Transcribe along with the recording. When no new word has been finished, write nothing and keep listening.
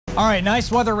All right, nice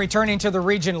weather returning to the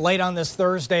region late on this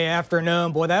Thursday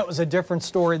afternoon. Boy, that was a different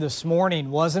story this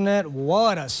morning, wasn't it?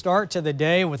 What a start to the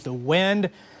day with the wind,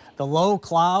 the low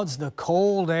clouds, the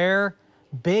cold air.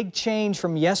 Big change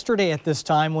from yesterday at this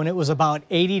time when it was about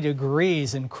 80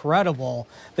 degrees. Incredible,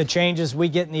 the changes we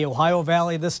get in the Ohio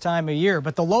Valley this time of year.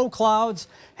 But the low clouds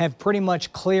have pretty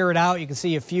much cleared out. You can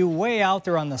see a few way out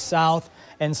there on the south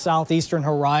and southeastern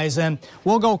horizon.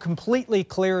 We'll go completely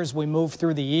clear as we move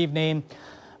through the evening.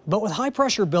 But with high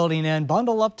pressure building in,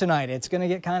 bundle up tonight. It's going to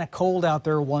get kind of cold out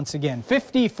there once again.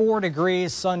 54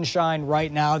 degrees, sunshine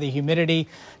right now. The humidity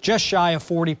just shy of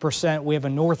 40%. We have a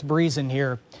north breeze in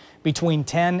here between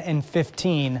 10 and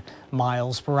 15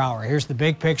 miles per hour. Here's the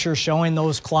big picture showing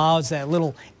those clouds, that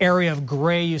little area of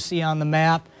gray you see on the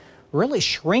map. Really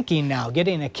shrinking now,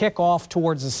 getting a kickoff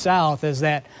towards the south as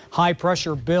that high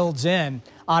pressure builds in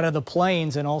out of the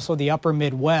plains and also the upper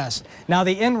Midwest. Now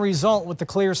the end result with the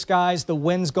clear skies, the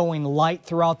winds going light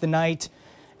throughout the night,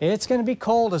 it's going to be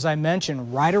cold, as I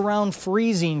mentioned, right around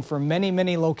freezing for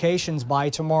many locations by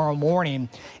tomorrow morning.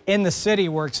 In the city,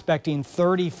 we're expecting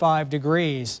 35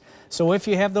 degrees. So if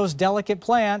you have those delicate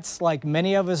plants, like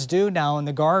many of us do now in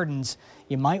the gardens,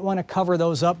 you might want to cover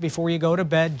those up before you go to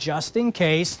bed just in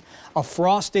case. A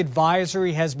frost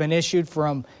advisory has been issued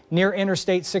from near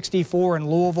Interstate 64 in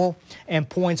Louisville and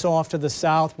points off to the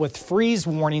south with freeze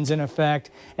warnings in effect.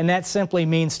 And that simply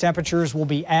means temperatures will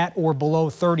be at or below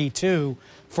 32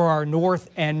 for our north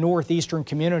and northeastern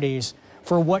communities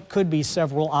for what could be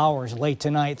several hours late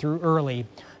tonight through early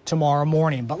tomorrow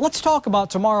morning. But let's talk about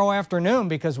tomorrow afternoon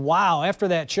because, wow, after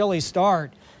that chilly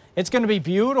start, it's going to be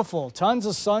beautiful. Tons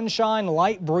of sunshine,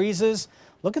 light breezes.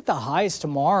 Look at the highs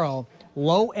tomorrow,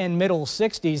 low and middle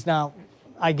 60s. Now,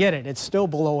 I get it. It's still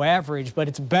below average, but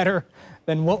it's better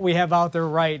than what we have out there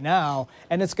right now.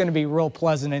 And it's going to be real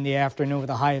pleasant in the afternoon with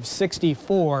a high of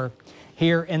 64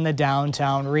 here in the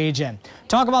downtown region.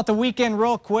 Talk about the weekend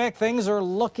real quick. Things are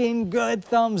looking good.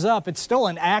 Thumbs up. It's still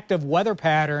an active weather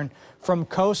pattern from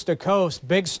coast to coast.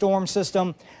 Big storm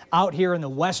system out here in the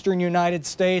western United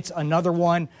States. Another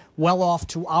one well off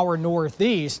to our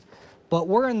northeast. But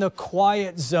we're in the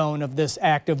quiet zone of this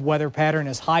active weather pattern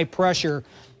as high pressure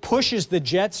pushes the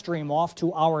jet stream off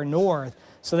to our north.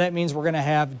 So that means we're going to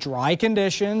have dry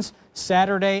conditions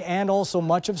Saturday and also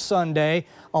much of Sunday.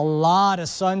 A lot of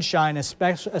sunshine,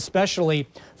 especially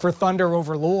for thunder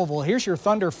over Louisville. Here's your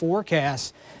thunder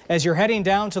forecast. As you're heading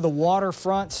down to the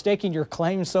waterfront, staking your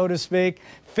claim, so to speak,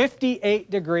 58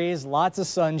 degrees, lots of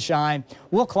sunshine.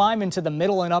 We'll climb into the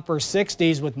middle and upper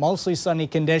 60s with mostly sunny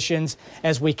conditions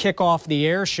as we kick off the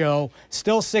air show.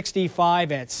 Still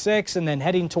 65 at 6 and then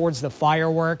heading towards the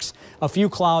fireworks. A few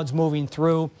clouds moving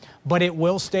through, but it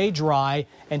will stay dry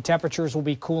and temperatures will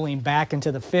be cooling back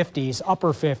into the 50s,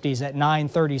 upper 50s at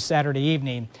 9:30 Saturday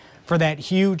evening for that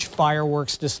huge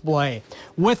fireworks display.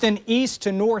 With an east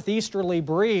to northeasterly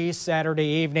breeze Saturday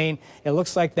evening, it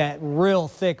looks like that real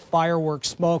thick fireworks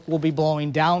smoke will be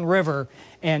blowing downriver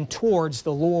and towards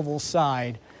the Louisville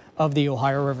side of the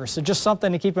Ohio River. So just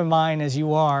something to keep in mind as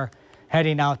you are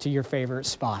heading out to your favorite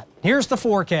spot. Here's the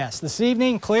forecast. This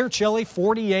evening, clear, chilly,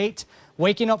 48.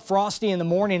 Waking up frosty in the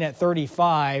morning at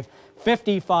 35.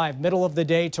 55 middle of the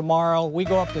day tomorrow. We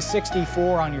go up to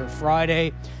 64 on your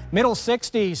Friday. Middle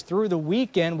 60s through the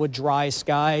weekend with dry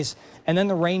skies. And then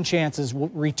the rain chances will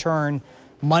return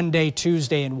Monday,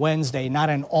 Tuesday, and Wednesday.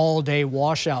 Not an all-day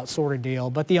washout sort of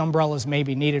deal, but the umbrellas may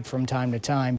be needed from time to time.